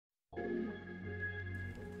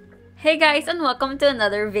Hey guys, and welcome to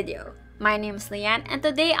another video. My name is Lian, and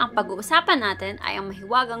today ang pag-uusapan natin ay ang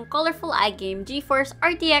mahiwagang colorful iGame GeForce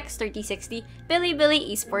RTX 3060 Bilibili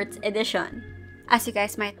Esports Edition. As you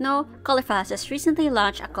guys might know, Colorful has just recently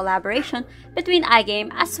launched a collaboration between iGame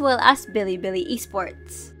as well as Bilibili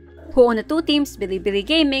Esports, who own the two teams Bilibili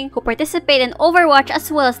Gaming, who participate in Overwatch as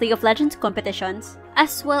well as League of Legends competitions,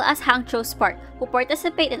 as well as Hangzhou Spark, who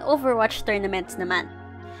participate in Overwatch tournaments naman.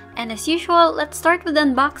 And as usual, let's start with the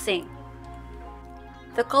unboxing.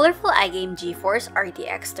 The colorful iGame GeForce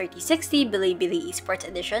RTX 3060 Bilibili Esports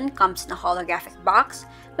Edition comes in a holographic box,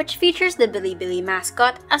 which features the Bilibili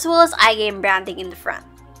mascot as well as iGame branding in the front,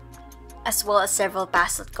 as well as several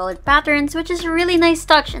pastel-colored patterns, which is a really nice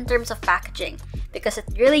touch in terms of packaging, because it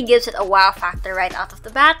really gives it a wow factor right out of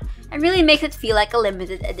the bat and really makes it feel like a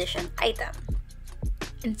limited edition item.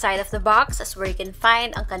 Inside of the box is where you can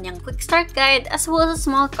find ang kanyang quick start guide as well as a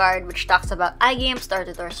small card which talks about iGame's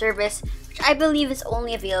door-to-door service, which I believe is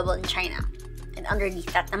only available in China. And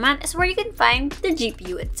underneath that naman is where you can find the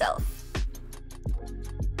GPU itself.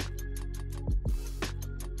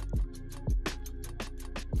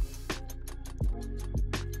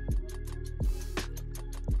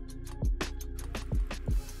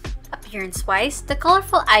 Appearance-wise, the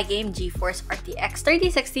colorful iGame GeForce RTX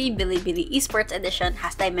 3060 Bilibili Esports Edition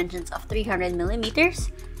has dimensions of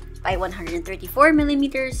 300mm by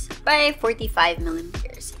 134mm by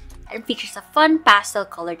 45mm and features a fun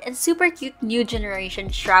pastel-colored and super cute new generation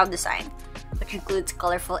shroud design, which includes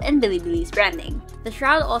colorful and Bilibili's branding. The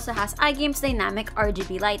shroud also has iGame's dynamic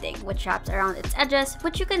RGB lighting, which wraps around its edges,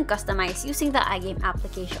 which you can customize using the iGame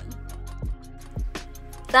application.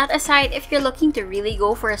 That aside, if you're looking to really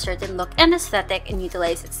go for a certain look and aesthetic and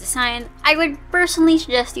utilize its design, I would personally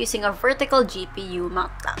suggest using a vertical GPU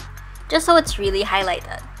mount clamp, just so it's really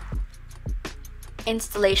highlighted.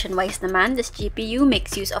 Installation-wise naman, this GPU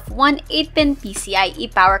makes use of one 8-pin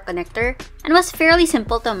PCIe power connector and was fairly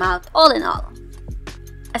simple to mount all in all.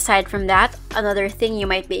 Aside from that, another thing you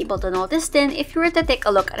might be able to notice then if you were to take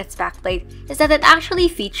a look at its backplate is that it actually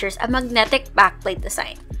features a magnetic backplate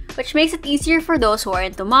design, which makes it easier for those who are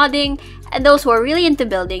into modding and those who are really into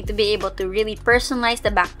building to be able to really personalize the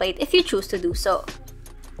backplate if you choose to do so.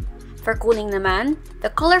 For cooling naman, the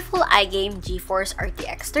colorful iGame GeForce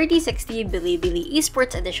RTX 3060 Bilibili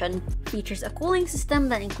Esports Edition features a cooling system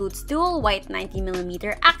that includes dual white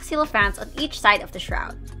 90mm axial fans on each side of the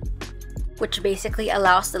shroud, which basically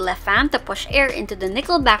allows the left fan to push air into the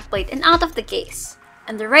nickel backplate and out of the case,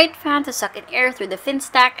 and the right fan to suck in air through the fin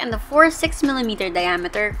stack and the four 6mm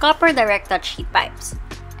diameter copper direct touch heat pipes,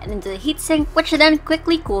 and into the heatsink, which then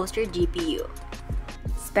quickly cools your GPU.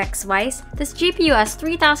 Specs-wise, this GPU has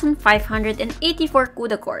 3,584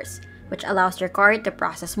 CUDA cores, which allows your card to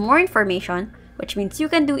process more information, which means you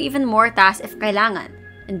can do even more tasks if kailangan.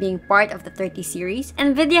 And being part of the 30 series,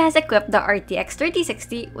 NVIDIA has equipped the RTX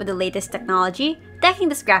 3060 with the latest technology, decking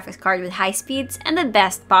this graphics card with high speeds and the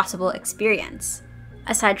best possible experience.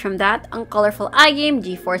 Aside from that, ang colorful iGame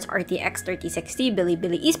GeForce RTX 3060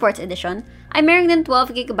 Bilibili Esports Edition ay meron din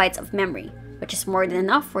 12GB of memory, which is more than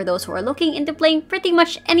enough for those who are looking into playing pretty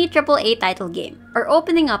much any AAA title game or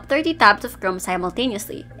opening up 30 tabs of Chrome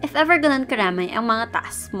simultaneously if ever ganun karami ang mga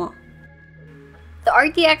tasks mo. The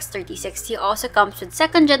RTX 3060 also comes with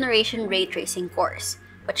 2nd generation ray tracing cores,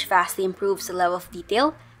 which vastly improves the level of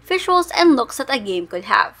detail, visuals, and looks that a game could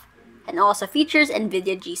have, and also features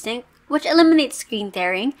NVIDIA G-Sync, which eliminates screen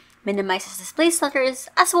tearing, minimizes display stutters,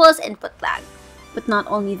 as well as input lag. But not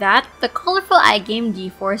only that, the colorful iGame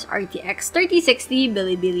GeForce RTX 3060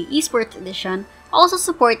 Bilibili Esports Edition also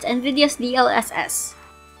supports NVIDIA's DLSS,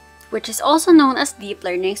 which is also known as Deep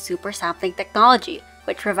Learning Super Sampling Technology,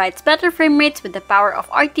 which provides better frame rates with the power of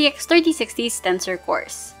RTX 3060's tensor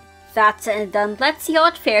cores. That said and done, let's see how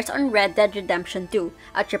it fares on Red Dead Redemption 2,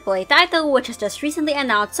 a AAA title which has just recently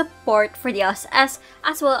announced support for DLSS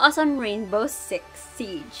as well as on Rainbow Six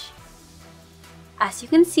Siege. As you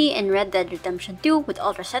can see in Red Dead Redemption 2 with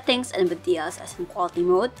ultra settings and with DLSS in quality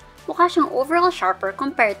mode, mukha siyang overall sharper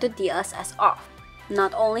compared to DLSS off.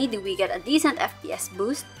 Not only do we get a decent FPS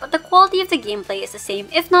boost, but the quality of the gameplay is the same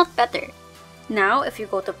if not better. Now, if you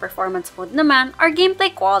go to performance mode naman, our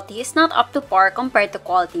gameplay quality is not up to par compared to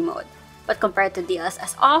quality mode, but compared to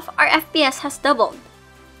DLSS off, our FPS has doubled.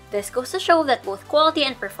 This goes to show that both quality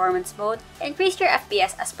and performance mode increase your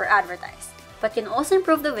FPS as per advertised, but can also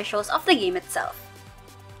improve the visuals of the game itself.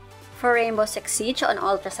 For Rainbow Six Siege on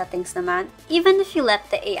ultra settings naman, even if you let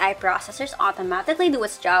the AI processors automatically do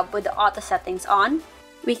its job with the auto settings on,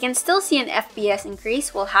 we can still see an FPS increase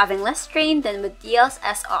while having less strain than with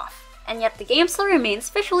DLSS off, and yet the game still remains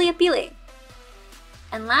visually appealing.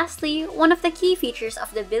 And lastly, one of the key features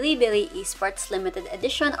of the Bilibili Esports Limited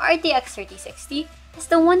Edition RTX 3060 is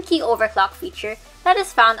the 1-key overclock feature that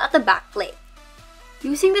is found at the back plate.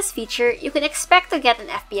 Using this feature, you can expect to get an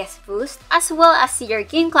FPS boost as well as see your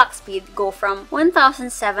game clock speed go from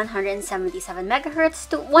 1777 MHz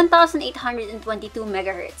to 1822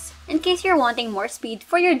 MHz in case you're wanting more speed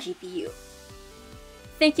for your GPU.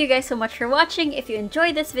 Thank you guys so much for watching. If you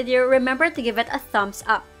enjoyed this video, remember to give it a thumbs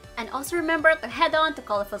up. And also remember to head on to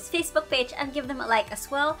Colorful's Facebook page and give them a like as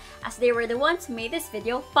well, as they were the ones who made this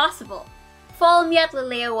video possible. Follow me at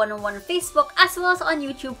Lilea101 on Facebook as well as on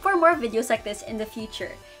YouTube for more videos like this in the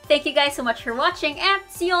future. Thank you guys so much for watching and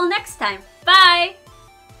see you all next time. Bye!